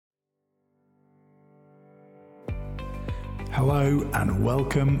Hello and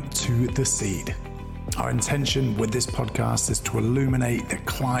welcome to The Seed. Our intention with this podcast is to illuminate the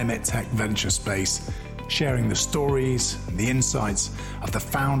climate tech venture space, sharing the stories and the insights of the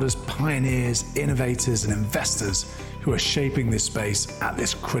founders, pioneers, innovators, and investors who are shaping this space at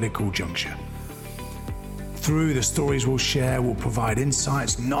this critical juncture. Through the stories we'll share, we'll provide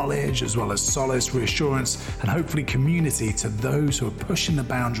insights, knowledge, as well as solace, reassurance, and hopefully community to those who are pushing the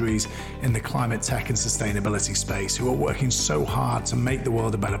boundaries in the climate tech and sustainability space, who are working so hard to make the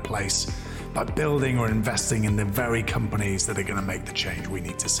world a better place by building or investing in the very companies that are going to make the change we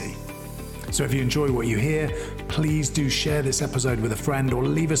need to see. So if you enjoy what you hear, please do share this episode with a friend or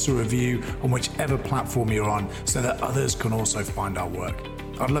leave us a review on whichever platform you're on so that others can also find our work.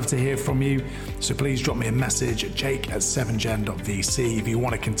 I'd love to hear from you, so please drop me a message at jake@7gen.vc if you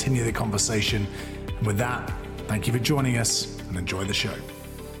want to continue the conversation. And with that, thank you for joining us and enjoy the show.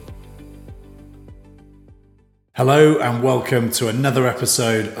 Hello and welcome to another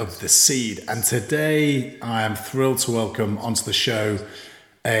episode of The Seed. And today I am thrilled to welcome onto the show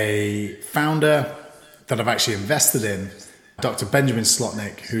a founder that I've actually invested in, Dr. Benjamin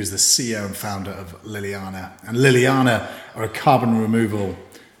Slotnick, who is the CEO and founder of Lillianah. And Lillianah are a carbon removal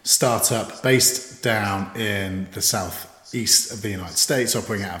startup based down in the southeast of the United States,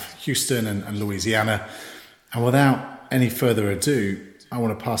 operating out of Houston and Louisiana. And without any further ado, I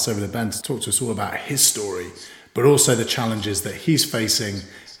want to pass over to Ben to talk to us all about his story, but also the challenges that he's facing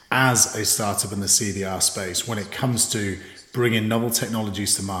as a startup in the CDR space when it comes to bringing novel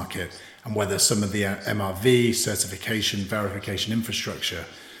technologies to market, and whether some of the MRV certification, verification infrastructure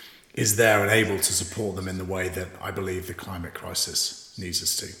is there and able to support them in the way that I believe the climate crisis needs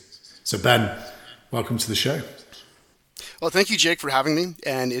us to. So Ben, welcome to the show. Well, thank you, Jake, for having me,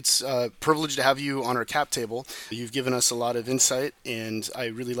 and it's a privilege to have you on our cap table. You've given us a lot of insight, and I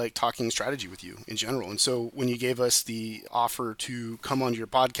really like talking strategy with you in general. And so when you gave us the offer to come onto your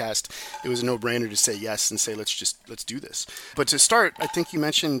podcast, it was a no-brainer to say yes and say, let's do this. But to start, I think you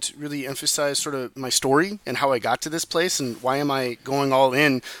mentioned really emphasize sort of my story and how I got to this place and why am I going all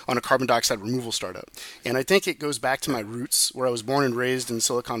in on a carbon dioxide removal startup. And I think it goes back to my roots, where I was born and raised in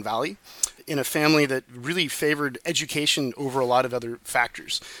Silicon Valley, in a family that really favored education over a lot of other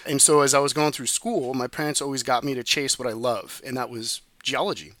factors. And so as I was going through school, my parents always got me to chase what I love, and that was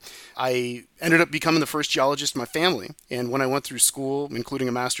geology. I ended up becoming the first geologist in my family. And when I went through school, including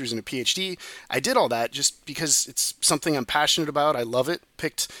a master's and a PhD, I did all that just because it's something I'm passionate about. I love it.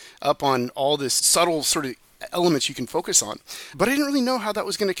 Picked up on all this subtle sort of elements you can focus on. But I didn't really know how that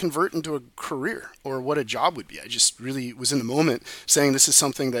was going to convert into a career or what a job would be. I just really was in the moment saying this is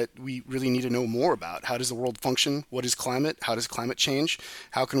something that we really need to know more about. How does the world function? What is climate? How does climate change?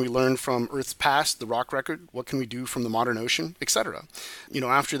 How can we learn from Earth's past, the rock record? What can we do from the modern ocean, etc.?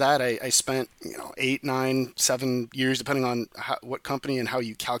 After that, I spent 8, 9, 7 years, depending on what company and how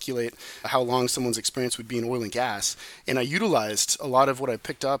you calculate how long someone's experience would be in oil and gas. And I utilized a lot of what I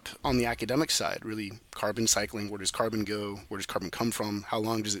picked up on the academic side, really carbon cycling. Where does carbon go? Where does carbon come from? How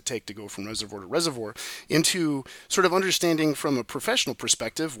long does it take to go from reservoir to reservoir? Into sort of understanding from a professional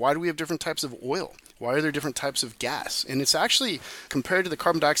perspective, why do we have different types of oil? Why are there different types of gas? And it's actually, compared to the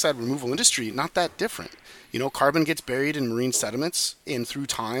carbon dioxide removal industry, not that different. Carbon gets buried in marine sediments, and through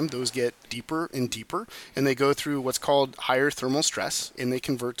time, those get deeper and deeper, and they go through what's called higher thermal stress, and they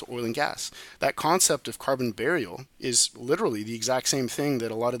convert to oil and gas. That concept of carbon burial is literally the exact same thing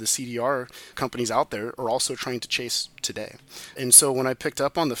that a lot of the CDR companies out there are also trying to chase today. And so when I picked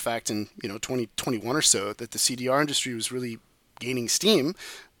up on the fact in 2021 or so that the CDR industry was really gaining steam,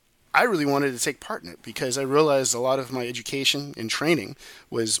 I really wanted to take part in it because I realized a lot of my education and training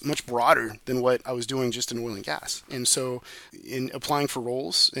was much broader than what I was doing just in oil and gas. And so in applying for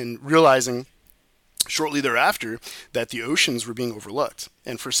roles and realizing shortly thereafter that the oceans were being overlooked.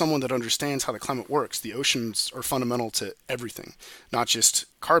 And for someone that understands how the climate works, the oceans are fundamental to everything, not just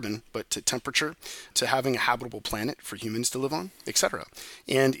carbon, but to temperature, to having a habitable planet for humans to live on, etc.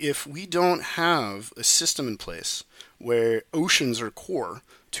 And if we don't have a system in place where oceans are core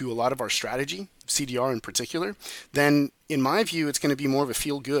to a lot of our strategy, CDR in particular, then in my view, it's going to be more of a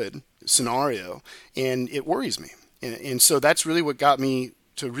feel-good scenario, and it worries me. And so that's really what got me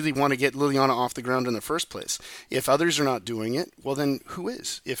to really want to get Lillianah off the ground in the first place. If others are not doing it, well then who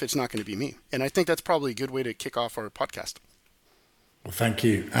is, if it's not going to be me? And I think that's probably a good way to kick off our podcast. Well, thank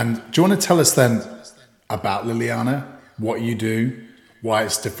you. And do you want to tell us then about Lillianah, what you do, why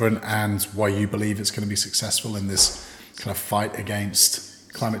it's different, and why you believe it's going to be successful in this kind of fight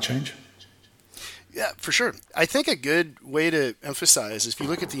against climate change? Yeah, for sure. I think a good way to emphasize is if you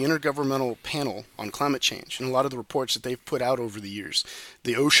look at the Intergovernmental Panel on Climate Change and a lot of the reports that they've put out over the years,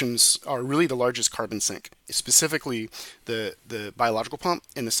 the oceans are really the largest carbon sink, specifically the biological pump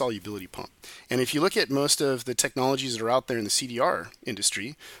and the solubility pump. And if you look at most of the technologies that are out there in the CDR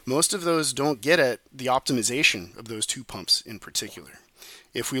industry, most of those don't get at the optimization of those two pumps in particular.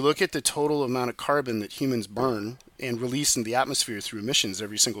 If we look at the total amount of carbon that humans burn and release in the atmosphere through emissions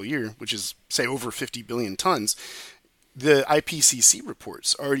every single year, which is, say, over 50 billion tons, the IPCC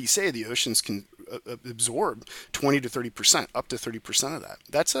reports already say the oceans can absorb 20 to 30%, up to 30% of that.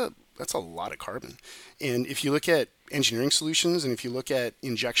 That's a lot of carbon. And if you look at engineering solutions and if you look at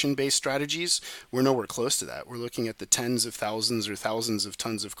injection-based strategies, we're nowhere close to that. We're looking at the tens of thousands or thousands of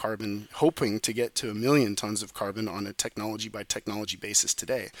tons of carbon, hoping to get to 1 million tons of carbon on a technology by technology basis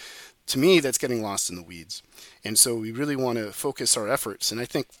today. To me, that's getting lost in the weeds. And so we really want to focus our efforts. And I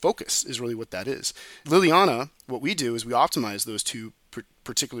think focus is really what that is. Lillianah, what we do is we optimize those two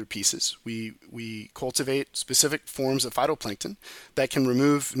particular pieces. We cultivate specific forms of phytoplankton that can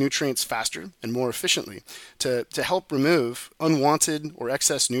remove nutrients faster and more efficiently to help remove unwanted or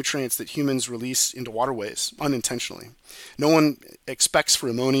excess nutrients that humans release into waterways unintentionally. No one expects for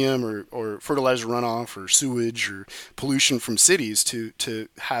ammonium or fertilizer runoff or sewage or pollution from cities to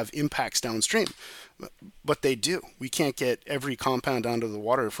have impacts downstream. But they do. We can't get every compound down to the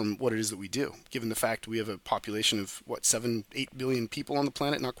water from what it is that we do, given the fact we have a population of, 7-8 billion people on the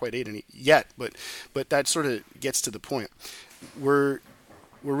planet? Not quite 8 yet, but that sort of gets to the point. We're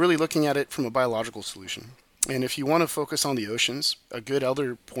really looking at it from a biological solution. And if you want to focus on the oceans, a good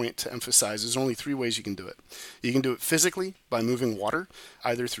other point to emphasize is only 3 ways you can do it. You can do it physically by moving water,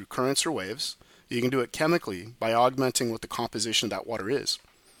 either through currents or waves. You can do it chemically by augmenting what the composition of that water is.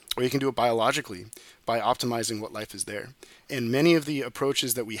 Or you can do it biologically by optimizing what life is there. And many of the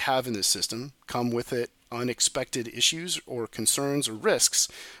approaches that we have in this system come with it unexpected issues or concerns or risks,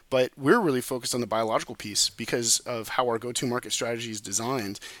 but we're really focused on the biological piece because of how our go-to-market strategy is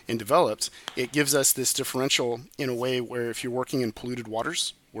designed and developed. It gives us this differential in a way where if you're working in polluted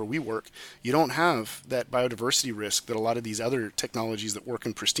waters, where we work, you don't have that biodiversity risk that a lot of these other technologies that work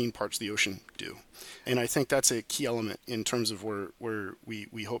in pristine parts of the ocean do. And I think that's a key element in terms of where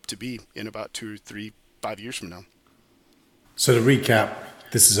we hope to be in about 2 or 3, 5 years from now. So to recap,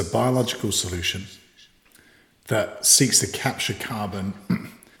 this is a biological solution that seeks to capture carbon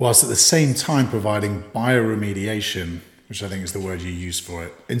whilst at the same time providing bioremediation, which I think is the word you use for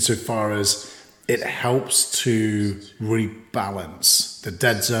it, insofar as it helps to rebalance the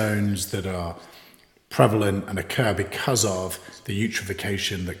dead zones that are prevalent and occur because of the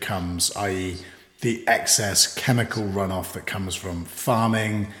eutrophication that comes, i.e. the excess chemical runoff that comes from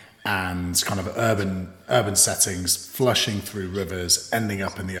farming and kind of urban settings, flushing through rivers, ending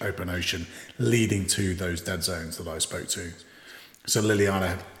up in the open ocean, leading to those dead zones that I spoke to. So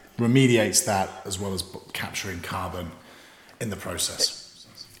Lillianah remediates that as well as capturing carbon in the process.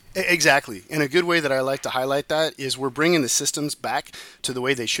 Exactly. And a good way that I like to highlight that is we're bringing the systems back to the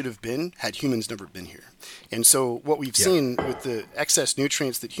way they should have been had humans never been here. And so what we've seen with the excess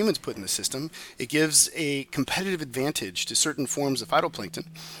nutrients that humans put in the system, it gives a competitive advantage to certain forms of phytoplankton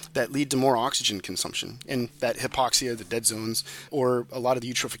that lead to more oxygen consumption and that hypoxia, the dead zones, or a lot of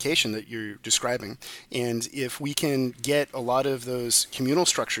the eutrophication that you're describing. And if we can get a lot of those communal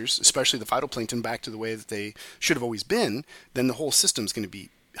structures, especially the phytoplankton, back to the way that they should have always been, then the whole system's going to be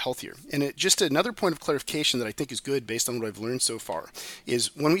healthier. And just another point of clarification that I think is good based on what I've learned so far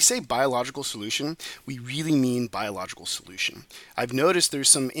is when we say biological solution, we really mean biological solution. I've noticed there's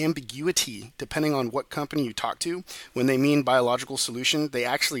some ambiguity depending on what company you talk to. When they mean biological solution, they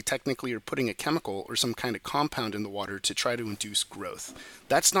actually technically are putting a chemical or some kind of compound in the water to try to induce growth.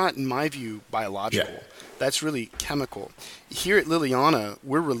 That's not, in my view, biological. Yeah. That's really chemical. Here at Lillianah,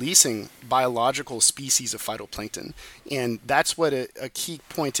 we're releasing biological species of phytoplankton. And that's what a key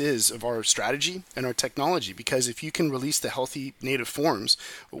point is of our strategy and our technology. Because if you can release the healthy native forms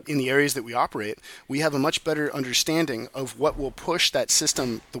in the areas that we operate, we have a much better understanding of what will push that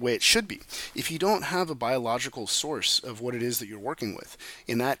system the way it should be. If you don't have a biological source of what it is that you're working with,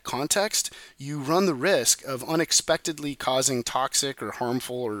 in that context, you run the risk of unexpectedly causing toxic or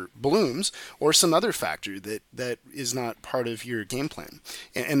harmful or blooms or some other factor that is not part of your game plan.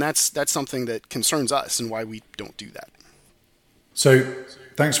 And that's something that concerns us and why we don't do that. So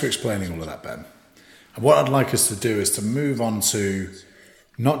thanks for explaining all of that, Ben. And what I'd like us to do is to move on to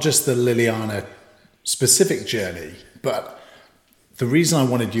not just the Lillianah specific journey, but the reason I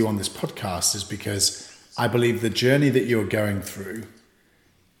wanted you on this podcast is because I believe the journey that you're going through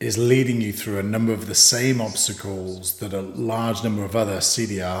is leading you through a number of the same obstacles that a large number of other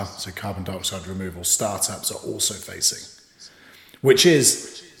CDR, so carbon dioxide removal startups, are also facing, which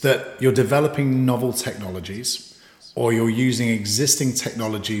is that you're developing novel technologies or you're using existing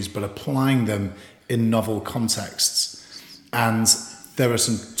technologies but applying them in novel contexts. And there are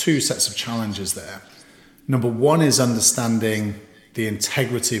two sets of challenges there. Number one is understanding the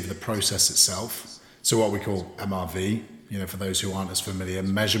integrity of the process itself, so what we call MRV, for those who aren't as familiar,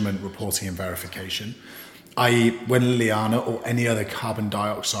 measurement, reporting and verification, i.e. when Lillianah or any other carbon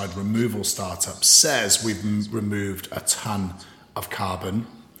dioxide removal startup says we've removed a ton of carbon,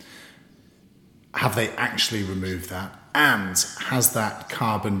 have they actually removed that? And has that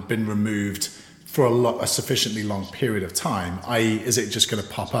carbon been removed for a sufficiently long period of time, i.e. is it just going to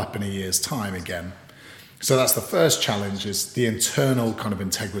pop up in a year's time again? So that's the first challenge, is the internal kind of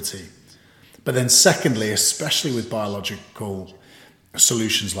integrity. But then secondly, especially with biological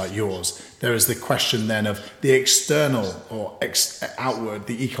solutions like yours, there is the question then of the external or outward,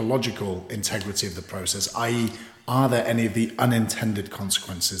 the ecological integrity of the process, i.e. are there any of the unintended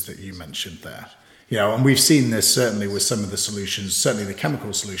consequences that you mentioned there? And we've seen this certainly with some of the solutions, certainly the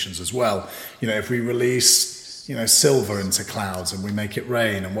chemical solutions as well. If we release, silver into clouds and we make it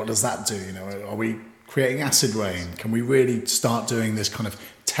rain, and what does that do? Are we creating acid rain? Can we really start doing this kind of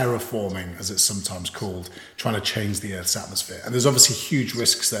terraforming, as it's sometimes called, trying to change the Earth's atmosphere? And there's obviously huge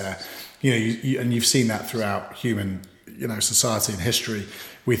risks there. And you've seen that throughout human, society and history.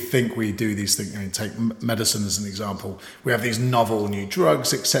 We think we do these things. Take medicine as an example. We have these novel new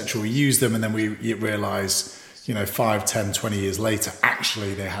drugs, etc. We use them, and then we realize, 5, 10, 20 years later,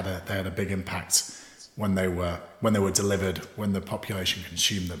 actually they had a big impact when they were delivered, when the population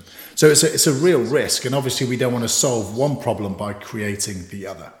consumed them. So it's a real risk, and obviously we don't want to solve one problem by creating the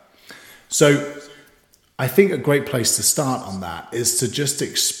other. So I think a great place to start on that is to just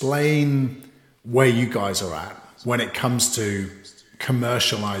explain where you guys are at when it comes to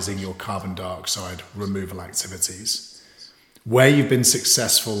commercializing your carbon dioxide removal activities, where you've been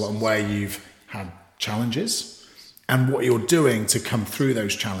successful and where you've had challenges, and what you're doing to come through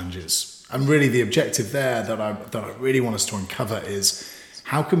those challenges. And really the objective there that I really want us to uncover is,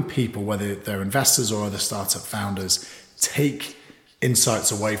 how can people, whether they're investors or other startup founders, take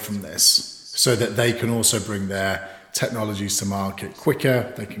insights away from this so that they can also bring their technologies to market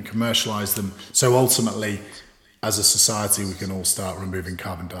quicker, they can commercialize them. So ultimately, as a society, we can all start removing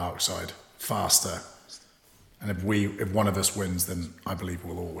carbon dioxide faster. And if one of us wins, then I believe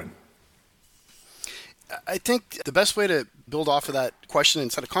we'll all win. I think the best way to build off of that question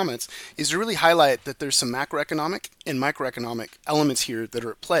and set of comments is to really highlight that there's some macroeconomic and microeconomic elements here that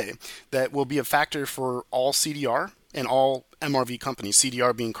are at play that will be a factor for all CDR and all MRV companies,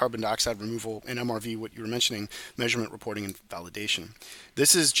 CDR being carbon dioxide removal, and MRV, what you were mentioning, measurement, reporting, and validation.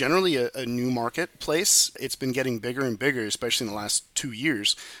 This is generally a new marketplace. It's been getting bigger and bigger, especially in the last 2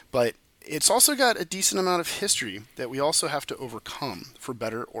 years, but it's also got a decent amount of history that we also have to overcome, for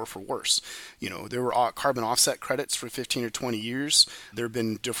better or for worse. There were carbon offset credits for 15 or 20 years. There have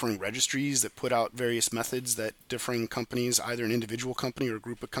been differing registries that put out various methods that differing companies, either an individual company or a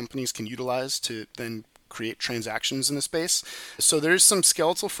group of companies, can utilize to then create transactions in the space. So there's some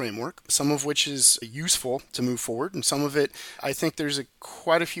skeletal framework, some of which is useful to move forward, and some of it, I think there's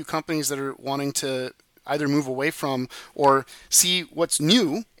quite a few companies that are wanting to either move away from or see what's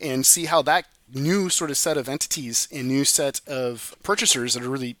new and see how that new sort of set of entities and new set of purchasers that are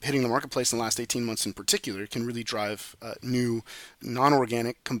really hitting the marketplace in the last 18 months in particular can really drive new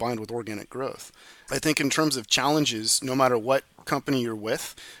non-organic combined with organic growth. I think in terms of challenges, no matter what company you're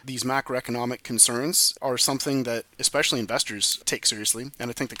with, these macroeconomic concerns are something that especially investors take seriously, and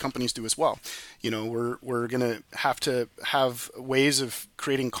I think the companies do as well. We're going to have ways of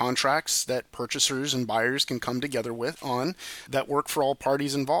creating contracts that purchasers and buyers can come together with on that work for all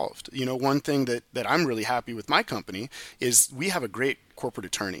parties involved. One thing that I'm really happy with my company is we have a great corporate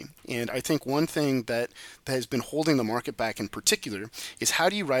attorney. And I think one thing that has been holding the market back in particular is, how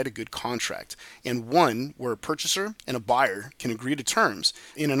do you write a good contract? And one where a purchaser and a buyer can agree to terms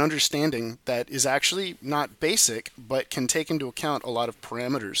in an understanding that is actually not basic, but can take into account a lot of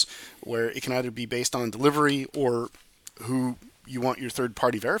parameters, where it can either be based on delivery or who you want your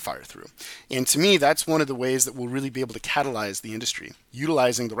third-party verifier through. And to me, that's one of the ways that we'll really be able to catalyze the industry,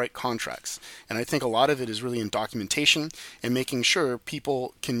 utilizing the right contracts. And I think a lot of it is really in documentation and making sure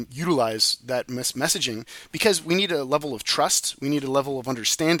people can utilize that messaging, because we need a level of trust, we need a level of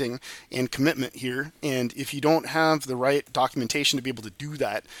understanding and commitment here. And if you don't have the right documentation to be able to do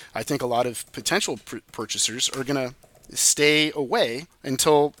that, I think a lot of potential purchasers are going to stay away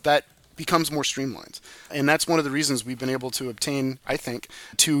until that becomes more streamlined. And that's one of the reasons we've been able to obtain, I think,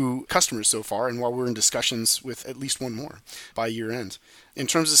 2 customers so far, and while we're in discussions with at least 1 more by year end. In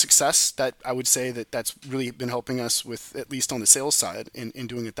terms of success, that I would say that's really been helping us with, at least on the sales side, in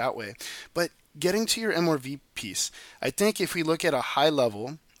doing it that way. But getting to your MRV piece, I think if we look at a high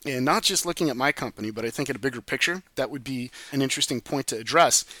level, and not just looking at my company, but I think at a bigger picture, that would be an interesting point to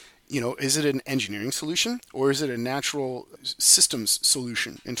address. Is it an engineering solution or is it a natural systems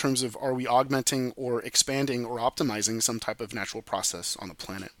solution in terms of, are we augmenting or expanding or optimizing some type of natural process on the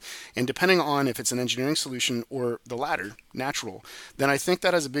planet? And depending on if it's an engineering solution or the latter, natural, then I think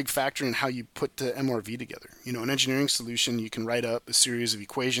that has a big factor in how you put the MRV together. An engineering solution, you can write up a series of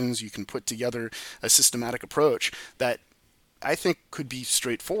equations, you can put together a systematic approach that I think could be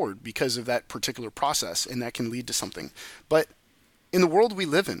straightforward because of that particular process, and that can lead to something. But in the world we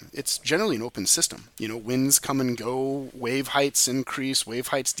live in, it's generally an open system. Winds come and go, wave heights increase, wave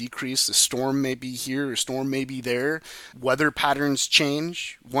heights decrease, a storm may be here, a storm may be there, weather patterns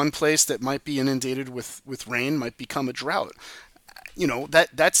change. One place that might be inundated with rain might become a drought.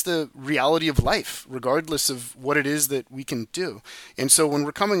 That's the reality of life, regardless of what it is that we can do. And so when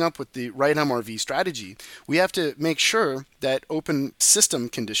we're coming up with the right MRV strategy, we have to make sure that open system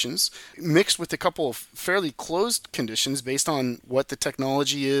conditions mixed with a couple of fairly closed conditions based on what the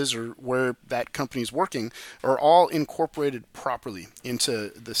technology is or where that company is working are all incorporated properly into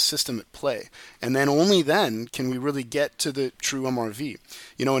the system at play. And then only then can we really get to the true MRV.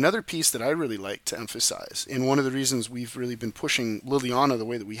 Another piece that I really like to emphasize, and one of the reasons we've really been pushing Lillianah the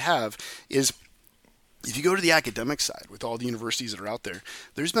way that we have, is if you go to the academic side with all the universities that are out there,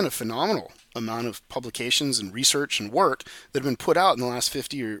 there's been a phenomenal amount of publications and research and work that have been put out in the last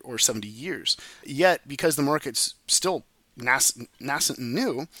 50 or 70 years. Yet, because the market's still nascent and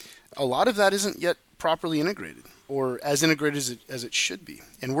new, a lot of that isn't yet properly integrated or as integrated as it should be.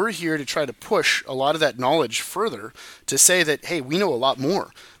 And we're here to try to push a lot of that knowledge further to say that, hey, we know a lot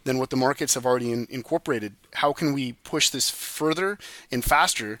more than what the markets have already incorporated. How can we push this further and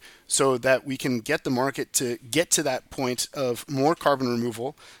faster so that we can get the market to get to that point of more carbon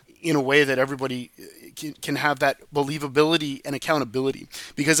removal in a way that everybody can have that believability and accountability?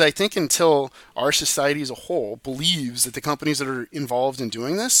 Because I think until our society as a whole believes that the companies that are involved in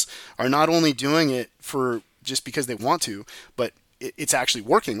doing this are not only doing it for just because they want to, but it's actually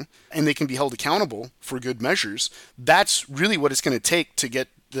working and they can be held accountable for good measures, that's really what it's going to take to get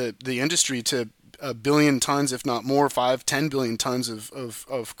the industry to 1 billion tons, if not more, 5-10 billion tons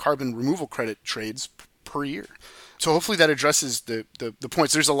of carbon removal credit trades per year. So hopefully that addresses the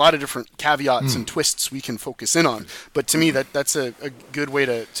points. There's a lot of different caveats and twists we can focus in on, but to me that's a good way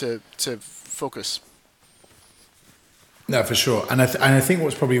to focus. No, for sure. And I think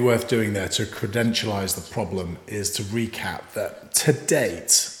what's probably worth doing there to credentialize the problem is to recap that to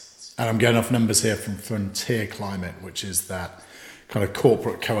date, and I'm going off numbers here from Frontier Climate, which is that kind of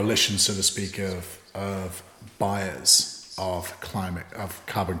corporate coalition, so to speak, of buyers of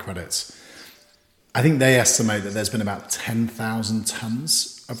carbon credits. I think they estimate that there's been about 10,000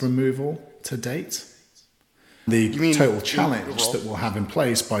 tons of removal to date. The total challenge that we'll have in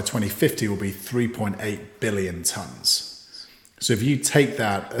place by 2050 will be 3.8 billion tons. So if you take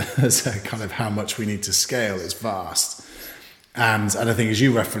that as a kind of how much we need to scale, it's vast. And I think as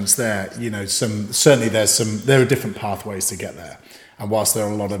you referenced there, there are different pathways to get there. And whilst there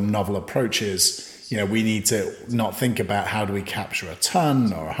are a lot of novel approaches, we need to not think about how do we capture a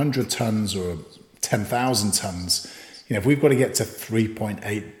ton or 100 tons or 10,000 tons. If we've got to get to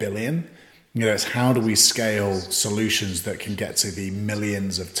 3.8 billion, it's how do we scale solutions that can get to the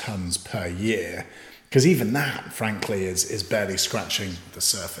millions of tons per year? Because even that, frankly, is barely scratching the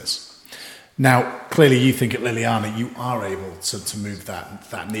surface. Now, clearly you think at Lillianah you are able to move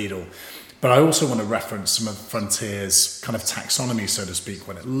that needle. But I also want to reference some of Frontier's kind of taxonomy, so to speak,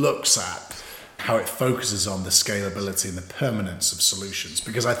 when it looks at how it focuses on the scalability and the permanence of solutions.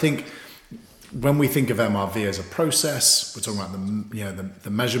 Because I think when we think of MRV as a process, we're talking about the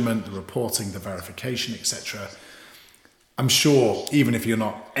measurement, the reporting, the verification, etc. I'm sure even if you're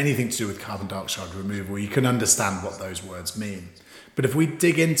not anything to do with carbon dioxide removal, you can understand what those words mean. But if we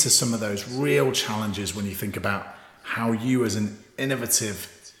dig into some of those real challenges when you think about how you as an innovative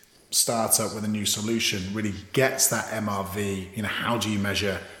startup with a new solution really gets that MRV, how do you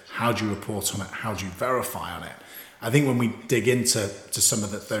measure, how do you report on it, how do you verify on it? I think when we dig into some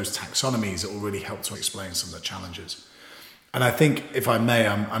of those taxonomies, it will really help to explain some of the challenges. And I think, if I may,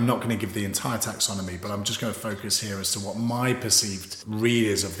 I'm not going to give the entire taxonomy, but I'm just going to focus here as to what my perceived read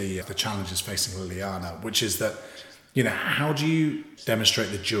is of the challenges facing Lillianah, which is that, how do you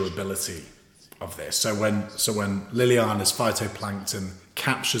demonstrate the durability of this? So when Lillianah's phytoplankton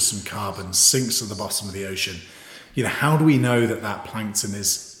captures some carbon, sinks to the bottom of the ocean. How do we know that that plankton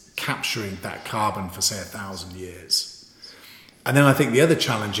is capturing that carbon for, say, 1,000 years? And then I think the other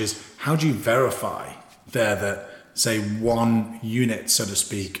challenge is, how do you verify there that, say, one unit, so to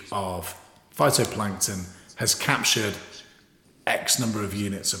speak, of phytoplankton has captured X number of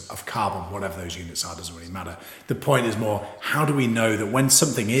units of carbon, whatever those units are, doesn't really matter. The point is more, how do we know that when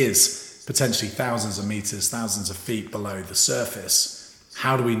something is potentially thousands of meters, thousands of feet below the surface,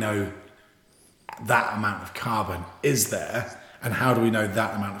 how do we know that amount of carbon is there? And how do we know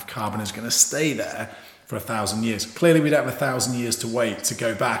that amount of carbon is going to stay there for 1,000 years? Clearly, we don't have 1,000 years to wait to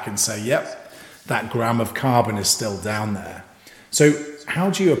go back and say, yep, that gram of carbon is still down there. So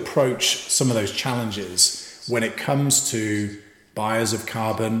how do you approach some of those challenges when it comes to buyers of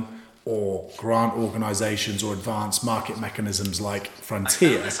carbon or grant organizations or advanced market mechanisms like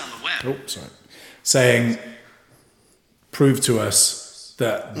Frontier, saying, prove to us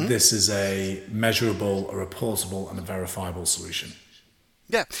that this is a measurable, a reportable, and a verifiable solution?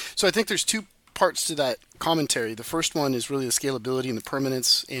 Yeah, so I think there's two parts to that commentary. The first one is really the scalability and the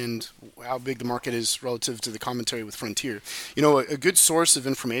permanence and how big the market is relative to the commentary with Frontier. A good source of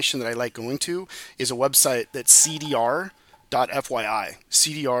information that I like going to is a website that's CDR.FYI.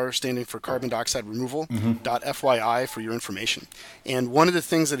 CDR standing for carbon dioxide removal, .FYI for your information. And one of the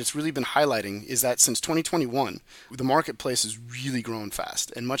things that it's really been highlighting is that since 2021, the marketplace has really grown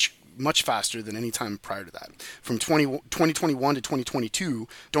fast and much faster than any time prior to that. From 2021 to 2022,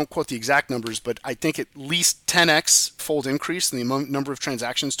 don't quote the exact numbers, but I think at least 10x fold increase in the number of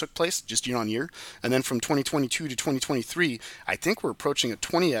transactions took place just year on year. And then from 2022 to 2023, I think we're approaching a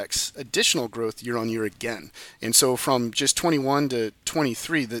 20x additional growth year on year again. And so from just 21 to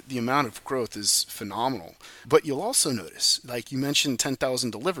 23, the amount of growth is phenomenal. But you'll also notice, like you mentioned,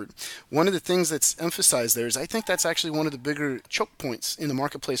 10,000 delivered. One of the things that's emphasized there is I think that's actually one of the bigger choke points in the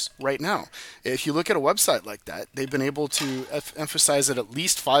marketplace right now. If you look at a website like that, they've been able to emphasize that at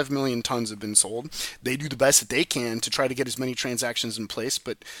least 5 million tons have been sold. They do the best that they can to try to get as many transactions in place,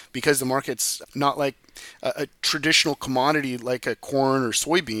 but because the market's not like a traditional commodity like a corn or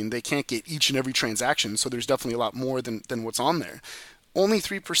soybean, they can't get each and every transaction, so there's definitely a lot more than what's on there. Only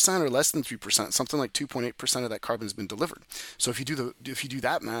 3% or less than 3%, something like 2.8% of that carbon has been delivered. So if you do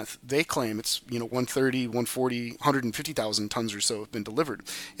that math, they claim it's 130, 140, 150,000 tons or so have been delivered.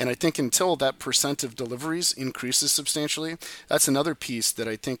 And I think until that percent of deliveries increases substantially, that's another piece that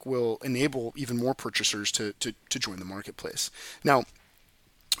I think will enable even more purchasers to join the marketplace. Now,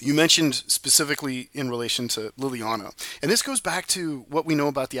 you mentioned specifically in relation to Lillianah, and this goes back to what we know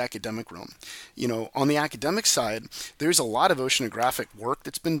about the academic realm. On the academic side, there's a lot of oceanographic work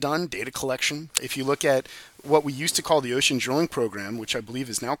that's been done, data collection. If you look at what we used to call the Ocean Drilling Program, which I believe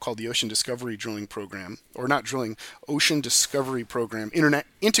is now called the Ocean Discovery Drilling Program, or not drilling, Ocean Discovery Program,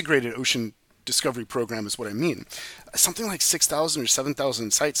 Integrated Ocean Discovery Program is what I mean. Something like 6,000 or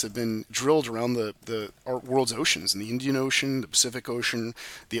 7,000 sites have been drilled around our world's oceans, in the Indian Ocean, the Pacific Ocean,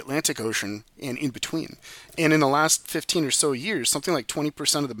 the Atlantic Ocean, and in between. And in the last 15 or so years, something like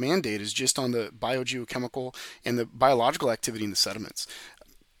 20% of the mandate is just on the biogeochemical and the biological activity in the sediments.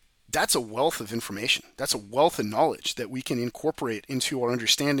 That's a wealth of information. That's a wealth of knowledge that we can incorporate into our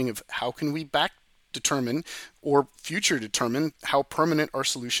understanding of how can we determine or future determine how permanent our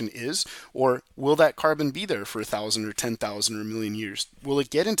solution is, or will that carbon be there for 1,000 or 10,000 or a million years? Will it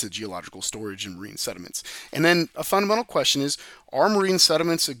get into geological storage in marine sediments? And then a fundamental question is, are marine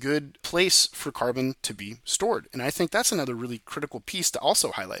sediments a good place for carbon to be stored? And I think that's another really critical piece to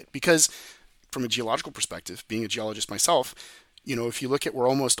also highlight, because from a geological perspective, being a geologist myself, if you look at where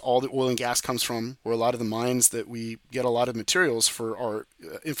almost all the oil and gas comes from, or a lot of the mines that we get a lot of materials for our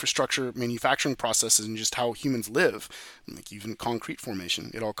infrastructure, manufacturing processes, and just how humans live, like even concrete formation,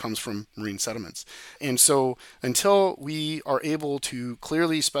 it all comes from marine sediments. And so until we are able to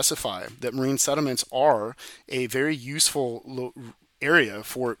clearly specify that marine sediments are a very useful area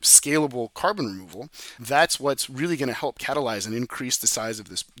for scalable carbon removal, that's what's really going to help catalyze and increase the size of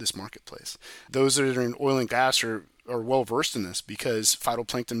this marketplace. Those that are in oil and gas are well versed in this, because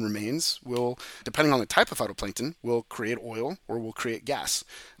phytoplankton remains will, depending on the type of phytoplankton, will create oil or will create gas.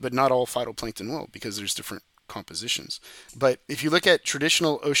 But not all phytoplankton will, because there's different compositions. But if you look at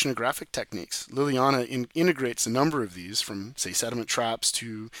traditional oceanographic techniques, Lillianah integrates a number of these, from, say, sediment traps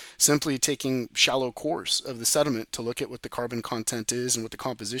to simply taking shallow cores of the sediment to look at what the carbon content is and what the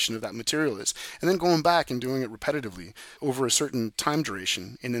composition of that material is, and then going back and doing it repetitively over a certain time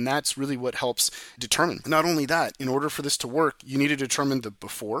duration. And then that's really what helps determine. Not only that, in order for this to work, you need to determine the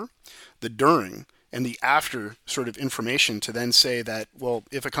before, the during, and the after sort of information to then say that, well,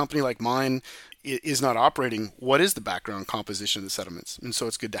 if a company like mine is not operating, what is the background composition of the sediments? And so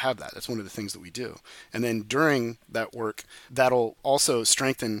it's good to have that. That's one of the things that we do. And then during that work, that'll also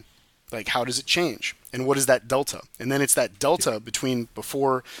strengthen, like, how does it change? And what is that delta? And then it's that delta between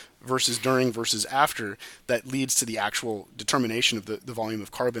before versus during versus after that leads to the actual determination of the volume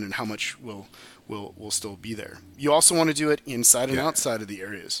of carbon and how much will still be there. You also want to do it inside and outside of the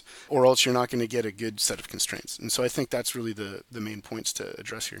areas, or else you're not going to get a good set of constraints. And so I think that's really the main points to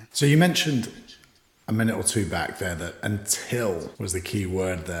address here. So you mentioned a minute or two back there that until was the key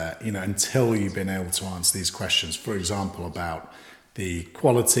word there, until you've been able to answer these questions, for example, about the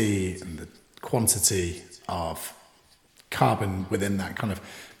quality and the quantity of carbon within that kind of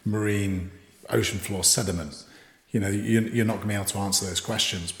marine ocean floor sediment, you're not going to be able to answer those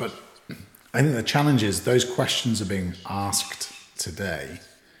questions. But I think the challenge is those questions are being asked today.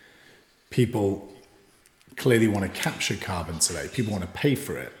 People clearly want to capture carbon today. People want to pay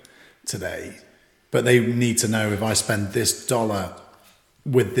for it today. But they need to know, if I spend this dollar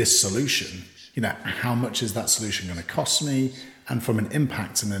with this solution, how much is that solution going to cost me? And from an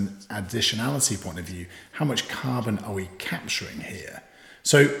impact and an additionality point of view, how much carbon are we capturing here?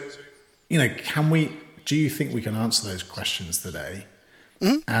 So, do you think we can answer those questions today?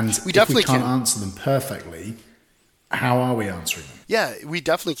 Mm-hmm. And we definitely if we can't can answer them perfectly, how are we answering them? Yeah, we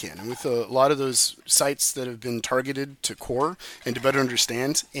definitely can. And with a lot of those sites that have been targeted to core and to better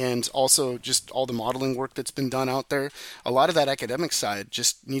understand, and also just all the modeling work that's been done out there, a lot of that academic side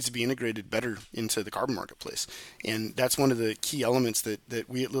just needs to be integrated better into the carbon marketplace. And that's one of the key elements that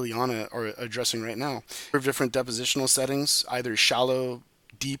we at Lillianah are addressing right now. We have different depositional settings, either shallow,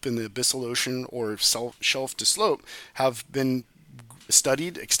 deep in the abyssal ocean, or shelf to slope, have been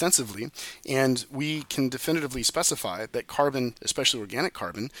studied extensively, and we can definitively specify that carbon, especially organic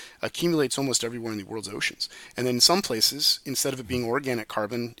carbon, accumulates almost everywhere in the world's oceans. And then in some places, instead of it being organic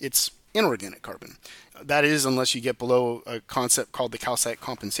carbon, it's inorganic carbon. That is, unless you get below a concept called the calcite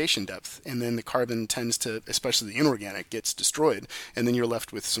compensation depth, and then the carbon tends to, especially the inorganic, gets destroyed, and then you're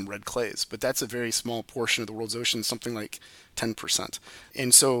left with some red clays. But that's a very small portion of the world's ocean, something like 10%.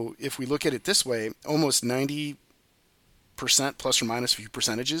 And so if we look at it this way, almost 90% plus or minus a few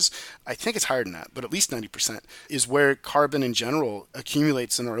percentages, I think it's higher than that, but at least 90% is where carbon in general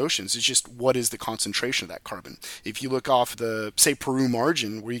accumulates in our oceans. It's just what is the concentration of that carbon. If you look off the, say, Peru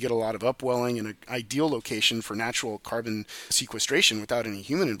margin, where you get a lot of upwelling and an ideal location for natural carbon sequestration without any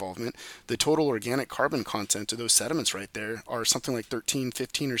human involvement, the total organic carbon content of those sediments right there are something like 13,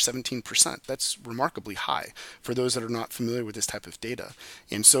 15, or 17%. That's remarkably high for those that are not familiar with this type of data.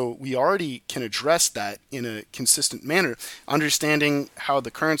 And so we already can address that in a consistent manner, understanding how the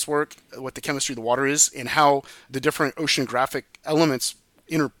currents work, what the chemistry of the water is, and how the different oceanographic elements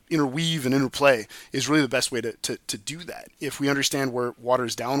interweave and interplay is really the best way to do that. If we understand where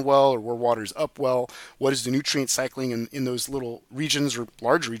water's down well or where water's up well, what is the nutrient cycling in those little regions or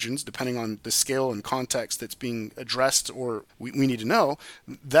large regions, depending on the scale and context that's being addressed or we need to know,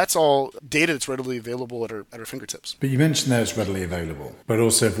 that's all data that's readily available at our fingertips. But you mentioned that it's readily available. But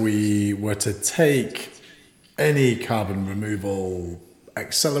also if we were to take any carbon removal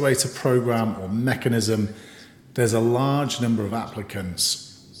accelerator program or mechanism, there's a large number of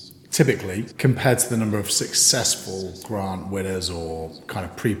applicants typically compared to the number of successful grant winners or kind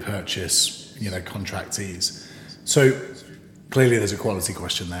of pre-purchase, contractees. So clearly there's a quality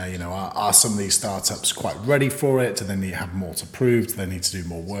question there. Are some of these startups quite ready for it? Do they need to have more to prove? Do they need to do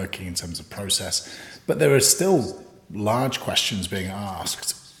more working in terms of process? But there are still large questions being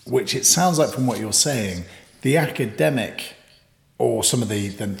asked, which it sounds like from what you're saying, the academic or some of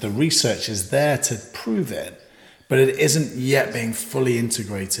the research is there to prove it, but it isn't yet being fully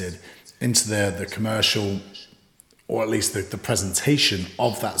integrated into the commercial, or at least the presentation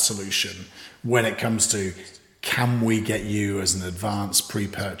of that solution when it comes to, can we get you as an advanced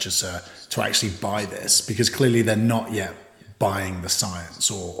pre-purchaser to actually buy this? Because clearly they're not yet buying the science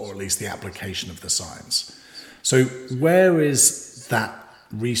or at least the application of the science. So where is that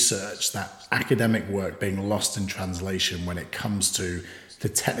research, that academic work being lost in translation when it comes to the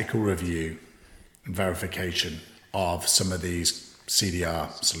technical review and verification of some of these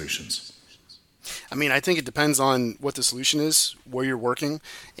CDR solutions? I mean, I think it depends on what the solution is, where you're working,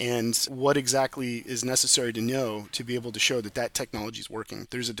 and what exactly is necessary to know to be able to show that technology is working.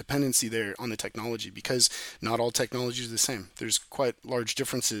 There's a dependency there on the technology because not all technologies are the same. There's quite large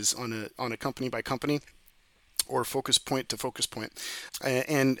differences on a company by company or focus point to focus point.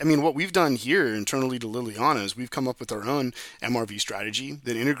 And I mean, what we've done here internally to Lillianah is we've come up with our own MRV strategy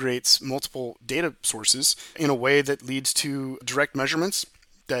that integrates multiple data sources in a way that leads to direct measurements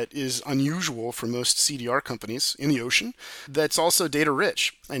that is unusual for most CDR companies in the ocean that's also data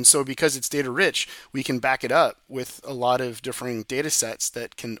rich. And so because it's data rich, we can back it up with a lot of different data sets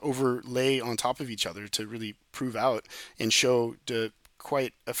that can overlay on top of each other to really prove out and show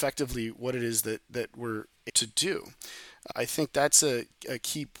quite effectively what it is that we're to do. I think that's a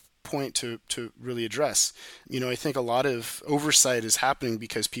key point to really address. I think a lot of oversight is happening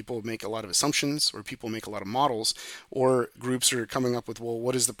because people make a lot of assumptions, or people make a lot of models, or groups are coming up with, well,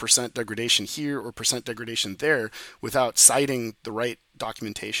 what is the percent degradation here or percent degradation there, without citing the right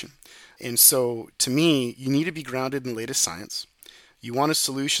documentation. And so to me, you need to be grounded in the latest science. You want a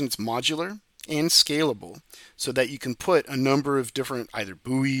solution that's modular and scalable so that you can put a number of different either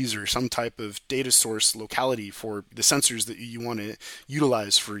buoys or some type of data source locality for the sensors that you want to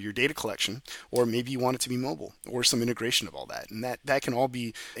utilize for your data collection, or maybe you want it to be mobile, or some integration of all that. And that can all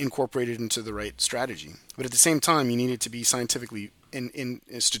be incorporated into the right strategy. But at the same time, you need it to be scientifically and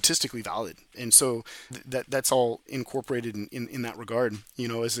statistically valid. And so that's all incorporated in that regard.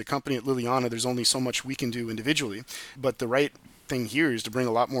 As a company at Lillianah, there's only so much we can do individually, but the right thing here is to bring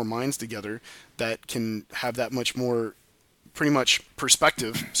a lot more minds together that can have that much more pretty much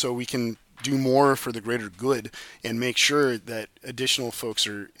perspective, so we can do more for the greater good and make sure that additional folks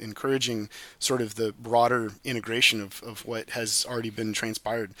are encouraging sort of the broader integration of what has already been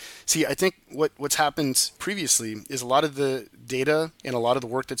transpired. See, I think what's happened previously is a lot of the data and a lot of the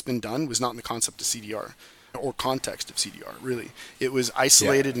work that's been done was not in the concept of CDR or context of CDR, really. It was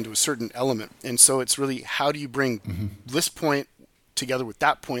isolated into a certain element. And so it's really, how do you bring this point together with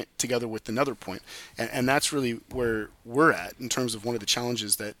that point, together with another point. And that's really where we're at in terms of one of the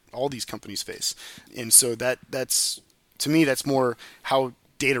challenges that all these companies face. And so that's, to me, that's more how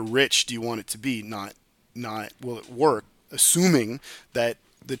data rich do you want it to be, not will it work, assuming that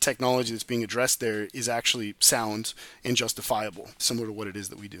the technology that's being addressed there is actually sound and justifiable, similar to what it is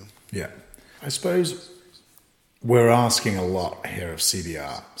that we do. Yeah. I suppose we're asking a lot here of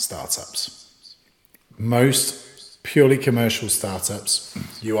CDR startups. Most purely commercial startups,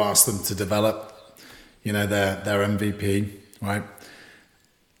 you ask them to develop, their MVP, right?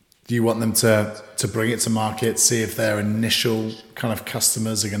 Do you want them to bring it to market, see if their initial kind of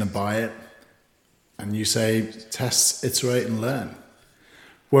customers are going to buy it? And you say, test, iterate, and learn.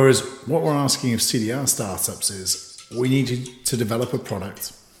 Whereas what we're asking of CDR startups is, we need you to develop a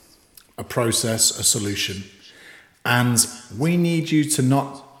product, a process, a solution, and we need you to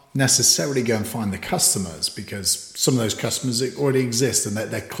not necessarily go and find the customers, because some of those customers already exist and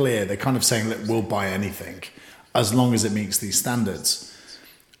they're clear. They're kind of saying that we'll buy anything as long as it meets these standards.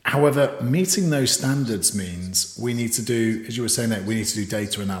 However, meeting those standards means we need to do, as you were saying, that we need to do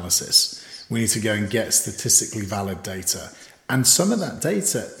data analysis. We need to go and get statistically valid data. And some of that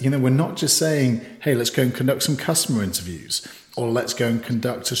data, we're not just saying, hey, let's go and conduct some customer interviews, or let's go and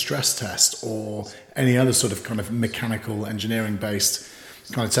conduct a stress test, or any other sort of kind of mechanical engineering based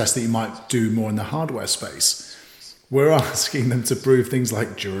kind of test that you might do more in the hardware space. We're asking them to prove things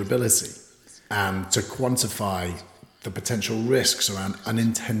like durability and to quantify the potential risks around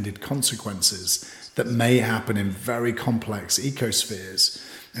unintended consequences that may happen in very complex ecospheres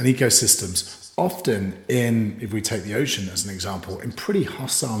and ecosystems, often if we take the ocean as an example, in pretty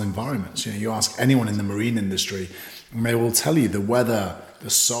hostile environments. You ask anyone in the marine industry, and they will tell you the weather, the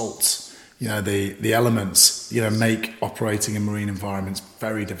salt, the elements, make operating in marine environments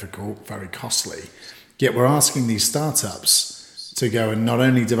very difficult, very costly. Yet we're asking these startups to go and not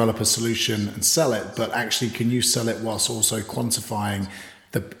only develop a solution and sell it, but actually, can you sell it whilst also quantifying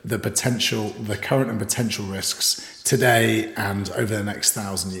the potential, the current and potential risks today and over the next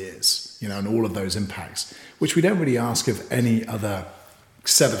 1,000 years, and all of those impacts, which we don't really ask of any other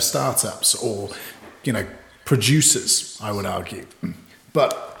set of startups or, producers, I would argue.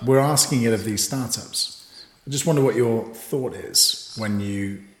 But we're asking it of these startups. I just wonder what your thought is when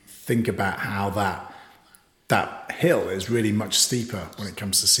you think about how that hill is really much steeper when it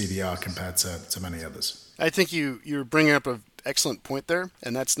comes to CDR compared to many others. I think you're bringing up an excellent point there,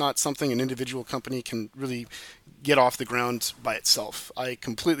 and that's not something an individual company can really get off the ground by itself. I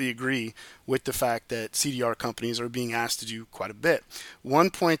completely agree with the fact that CDR companies are being asked to do quite a bit.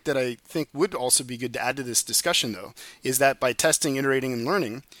 One point that I think would also be good to add to this discussion, though, is that by testing, iterating, and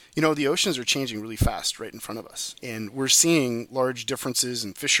learning, the oceans are changing really fast right in front of us. And we're seeing large differences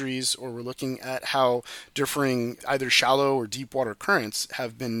in fisheries, or we're looking at how differing either shallow or deep water currents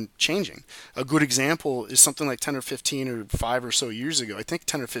have been changing. A good example is something like 10 or 15 or 5 or so years ago, I think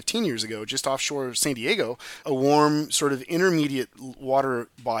 10 or 15 years ago, just offshore San Diego, a warm sort of intermediate water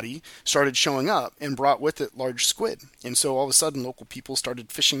body started showing up and brought with it large squid. And so all of a sudden local people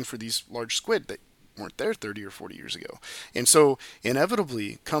started fishing for these large squid that weren't there 30 or 40 years ago. And so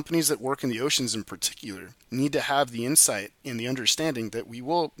inevitably, companies that work in the oceans in particular need to have the insight and the understanding that we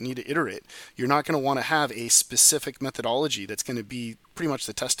will need to iterate. You're not going to want to have a specific methodology that's going to be pretty much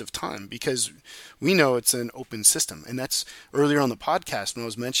the test of time, because we know it's an open system. And that's earlier on the podcast when I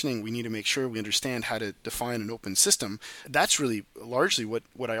was mentioning we need to make sure we understand how to define an open system. That's really largely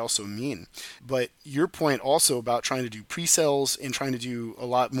what I also mean. But your point also about trying to do pre-sales and trying to do a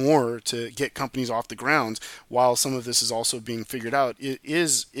lot more to get companies off the ground while some of this is also being figured out, it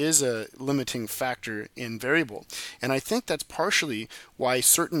is a limiting factor and variable. And I think that's partially why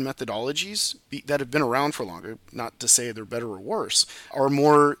certain methodologies that have been around for longer, not to say they're better or worse, are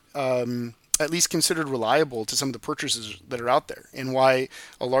more at least considered reliable to some of the purchases that are out there, and why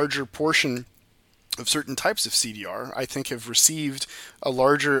a larger portion of certain types of CDR, I think, have received a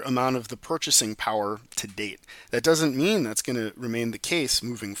larger amount of the purchasing power to date. That doesn't mean that's going to remain the case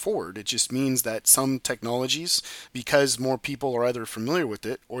moving forward. It just means that some technologies, because more people are either familiar with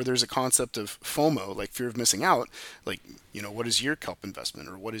it, or there's a concept of FOMO, like fear of missing out, like, what is your kelp investment,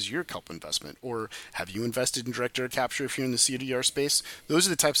 or what is your kelp investment, or have you invested in direct air capture if you're in the CDR space? Those are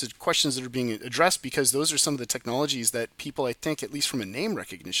the types of questions that are being addressed, because those are some of the technologies that people, I think, at least from a name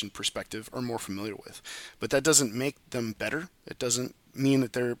recognition perspective, are more familiar with. But that doesn't make them better. It doesn't mean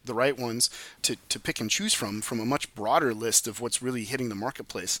that they're the right ones to pick and choose from a much broader list of what's really hitting the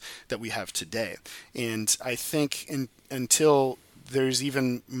marketplace that we have today. And I think until there's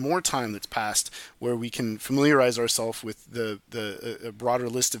even more time that's passed where we can familiarize ourselves with a broader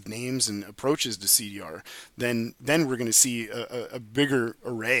list of names and approaches to CDR, then we're going to see a bigger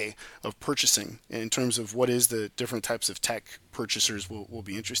array of purchasing in terms of what is the different types of tech purchasers will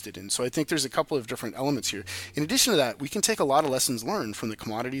be interested in. So I think there's a couple of different elements here. In addition to that, we can take a lot of lessons learned from the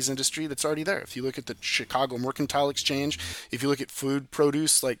commodities industry that's already there. If you look at the Chicago Mercantile Exchange, if you look at food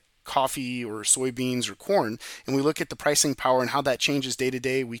produce like coffee or soybeans or corn, and we look at the pricing power and how that changes day to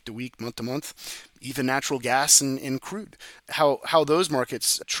day, week to week, month to month, even natural gas and crude, how those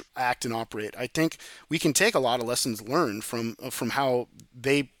markets act and operate, I think we can take a lot of lessons learned from how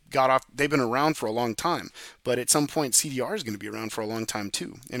they got off. They've been around for a long time, but at some point CDR is going to be around for a long time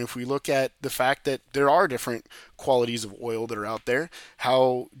too. And if we look at the fact that there are different qualities of oil that are out there,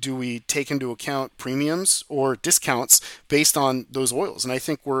 how do we take into account premiums or discounts based on those oils? And I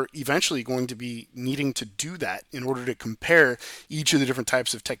think we're eventually going to be needing to do that in order to compare each of the different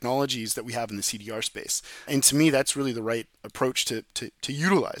types of technologies that we have in the CDR space. And to me, that's really the right approach to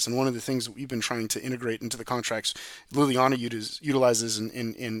utilize. And one of the things that we've been trying to integrate into the contracts Lillianah utilizes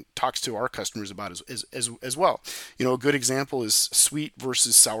and talks to our customers about as well. A good example is sweet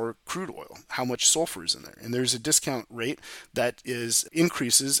versus sour crude oil, how much sulfur is in there. And there's a discount rate that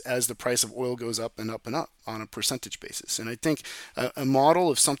increases as the price of oil goes up and up and up on a percentage basis. And I think a model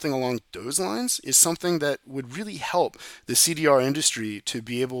of something along those lines is something that would really help the CDR industry to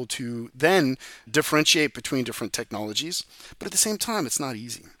be able to then differentiate between different technologies. But at the same time, it's not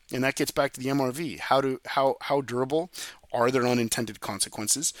easy. And that gets back to the MRV. How durable are there unintended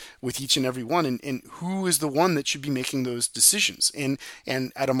consequences with each and every one? And who is the one that should be making those decisions? And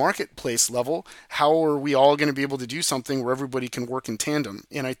at a marketplace level, how are we all going to be able to do something where everybody can work in tandem?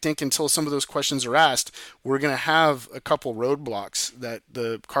 And I think until some of those questions are asked, we're going to have a couple roadblocks that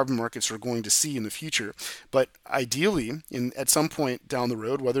the carbon markets are going to see in the future. But ideally, at some point down the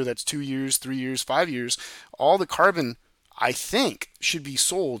road, whether that's 2 years, 3 years, 5 years, all the carbon, I think, should be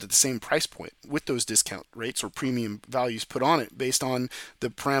sold at the same price point with those discount rates or premium values put on it based on the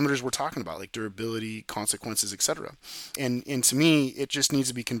parameters we're talking about, like durability, consequences, etc. And to me, it just needs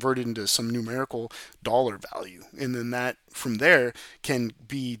to be converted into some numerical dollar value. And then that from there can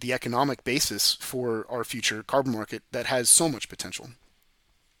be the economic basis for our future carbon market that has so much potential.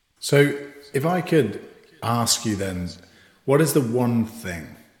 So if I could ask you then, what is the one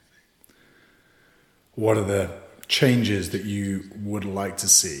thing? What are the changes that you would like to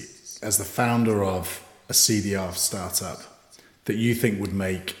see as the founder of a CDR startup that you think would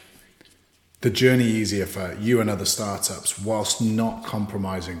make the journey easier for you and other startups whilst not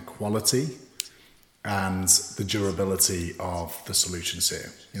compromising quality and the durability of the solutions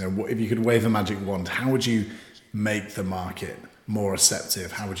here? If you could wave a magic wand, how would you make the market more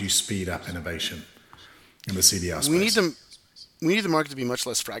receptive? How would you speed up innovation in the CDR space? We need the market to be much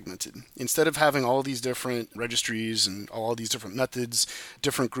less fragmented. Instead of having all these different registries and all these different methods,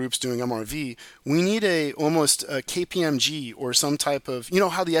 different groups doing MRV, we need almost a KPMG or some type of,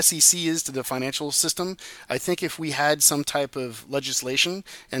 how the SEC is to the financial system. I think if we had some type of legislation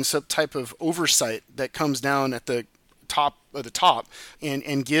and some type of oversight that comes down at the top of the top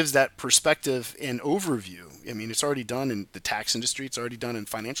and gives that perspective and overview. I mean, it's already done in the tax industry. It's already done in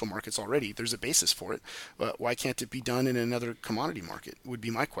financial markets already. There's a basis for it. But why can't it be done in another commodity market would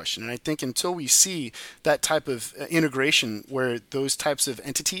be my question. And I think until we see that type of integration where those types of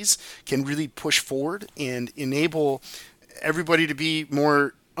entities can really push forward and enable everybody to be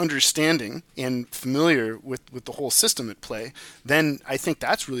more understanding and familiar with the whole system at play, then I think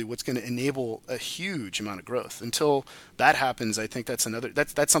that's really what's going to enable a huge amount of growth. Until that happens, I think that's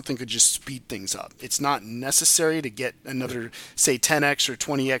something could just speed things up. It's not necessary to get another, say, 10x or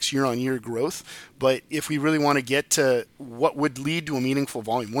 20x year-on-year growth, but if we really want to get to what would lead to a meaningful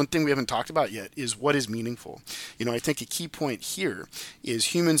volume, one thing we haven't talked about yet is what is meaningful. I think a key point here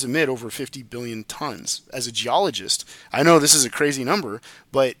is humans emit over 50 billion tons. As a geologist, I know this is a crazy number,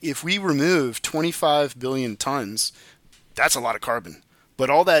 but if we remove 25 billion tons, that's a lot of carbon. But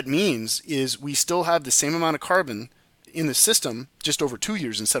all that means is we still have the same amount of carbon in the system just over 2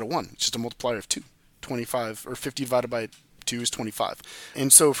 years instead of one. It's just a multiplier of 2. 25 or 50 divided by 2 is 25.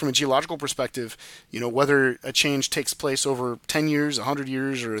 And so from a geological perspective, whether a change takes place over 10 years, 100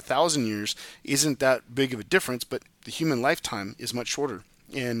 years, or 1,000 years isn't that big of a difference, but the human lifetime is much shorter.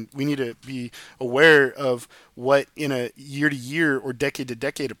 And we need to be aware of what in a year-to-year or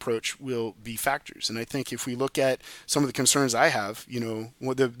decade-to-decade approach will be factors. And I think if we look at some of the concerns I have,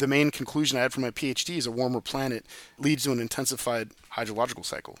 the main conclusion I had from my PhD is a warmer planet leads to an intensified hydrological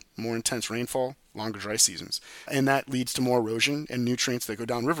cycle, more intense rainfall, longer dry seasons. And that leads to more erosion and nutrients that go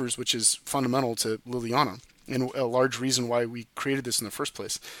down rivers, which is fundamental to Lillianah, and a large reason why we created this in the first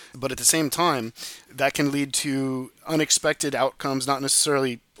place. But at the same time, that can lead to unexpected outcomes, not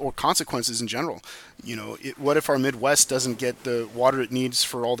necessarily, or consequences in general. What if our Midwest doesn't get the water it needs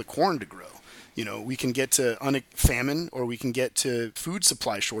for all the corn to grow? We can get to famine, or we can get to food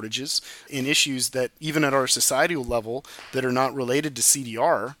supply shortages and issues that even at our societal level that are not related to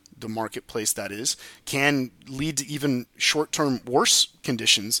CDR, the marketplace that is, can lead to even short-term worse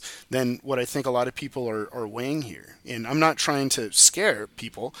conditions than what I think a lot of people are weighing here. And I'm not trying to scare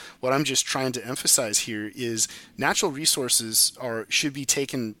people. What I'm just trying to emphasize here is natural resources should be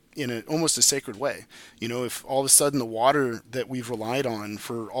taken in almost a sacred way. If all of a sudden the water that we've relied on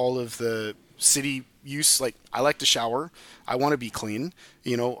for all of the city use, like I like to shower, I want to be clean,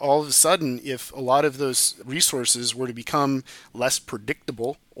 all of a sudden if a lot of those resources were to become less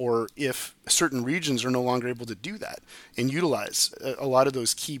predictable, or if certain regions are no longer able to do that and utilize a lot of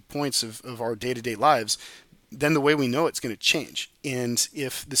those key points of our day-to-day lives, then the way we know it's going to change. And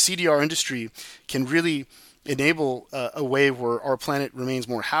if the CDR industry can really enable a way where our planet remains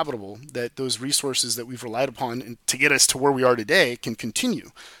more habitable, that those resources that we've relied upon and to get us to where we are today can continue,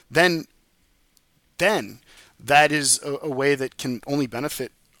 then that is a way that can only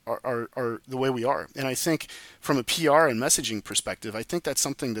benefit our the way we are. And I think from a PR and messaging perspective, I think that's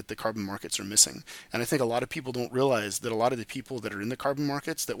something that the carbon markets are missing. And I think a lot of people don't realize that a lot of the people that are in the carbon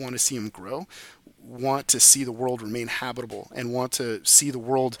markets that want to see them grow want to see the world remain habitable and want to see the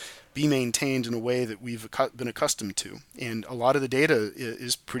world be maintained in a way that we've been accustomed to. And a lot of the data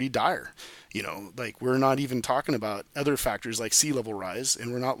is pretty dire. Like we're not even talking about other factors like sea level rise,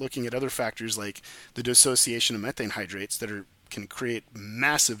 and we're not looking at other factors like the dissociation of methane hydrates that can create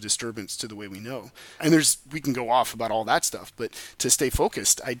massive disturbance to the way we know. And we can go off about all that stuff, but to stay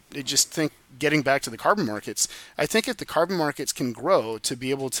focused, I just think getting back to the carbon markets, I think if the carbon markets can grow to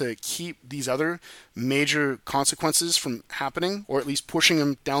be able to keep these other major consequences from happening, or at least pushing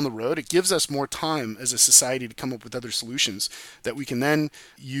them down the road, it gives us more time as a society to come up with other solutions that we can then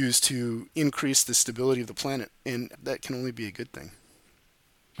use to increase the stability of the planet. And that can only be a good thing.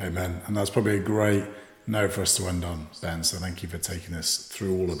 Amen. And that's probably a great note for us to end on, Ben. So thank you for taking us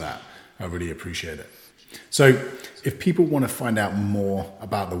through all of that. I really appreciate it. So if people want to find out more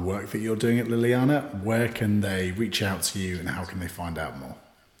about the work that you're doing at Lillianah, where can they reach out to you and how can they find out more?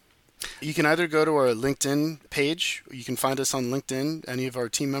 You can either go to our LinkedIn page, or you can find us on LinkedIn, any of our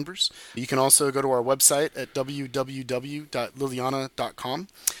team members. You can also go to our website at www.lillianah.com.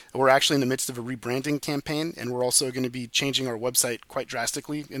 We're actually in the midst of a rebranding campaign, and we're also going to be changing our website quite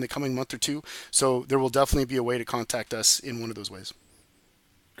drastically in the coming month or two. So there will definitely be a way to contact us in one of those ways.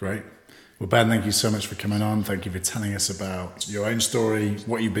 Great. Well, Ben, thank you so much for coming on. Thank you for telling us about your own story,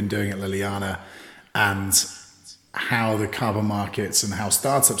 what you've been doing at Lillianah, and how the carbon markets and how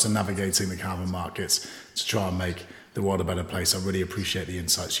startups are navigating the carbon markets to try and make the world a better place. I really appreciate the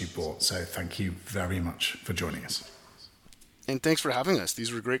insights you brought. So thank you very much for joining us. And thanks for having us.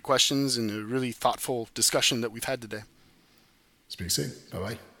 These were great questions and a really thoughtful discussion that we've had today. Speak soon.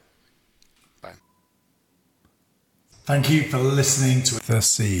 Bye-bye. Bye. Thank you for listening to The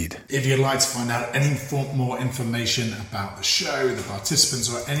Seed. If you'd like to find out any more information about the show, the participants,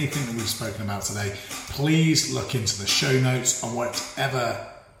 or anything that we've spoken about today, please look into the show notes on whatever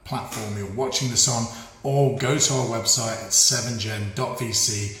platform you're watching this on, or go to our website at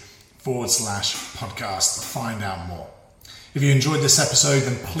 7gen.vc/podcast to find out more. If you enjoyed this episode,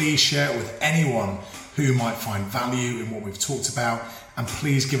 then please share it with anyone who might find value in what we've talked about, and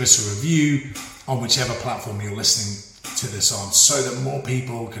please give us a review on whichever platform you're listening to this on, so that more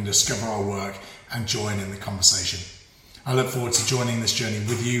people can discover our work and join in the conversation. I look forward to joining this journey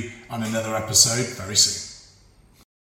with you on another episode very soon.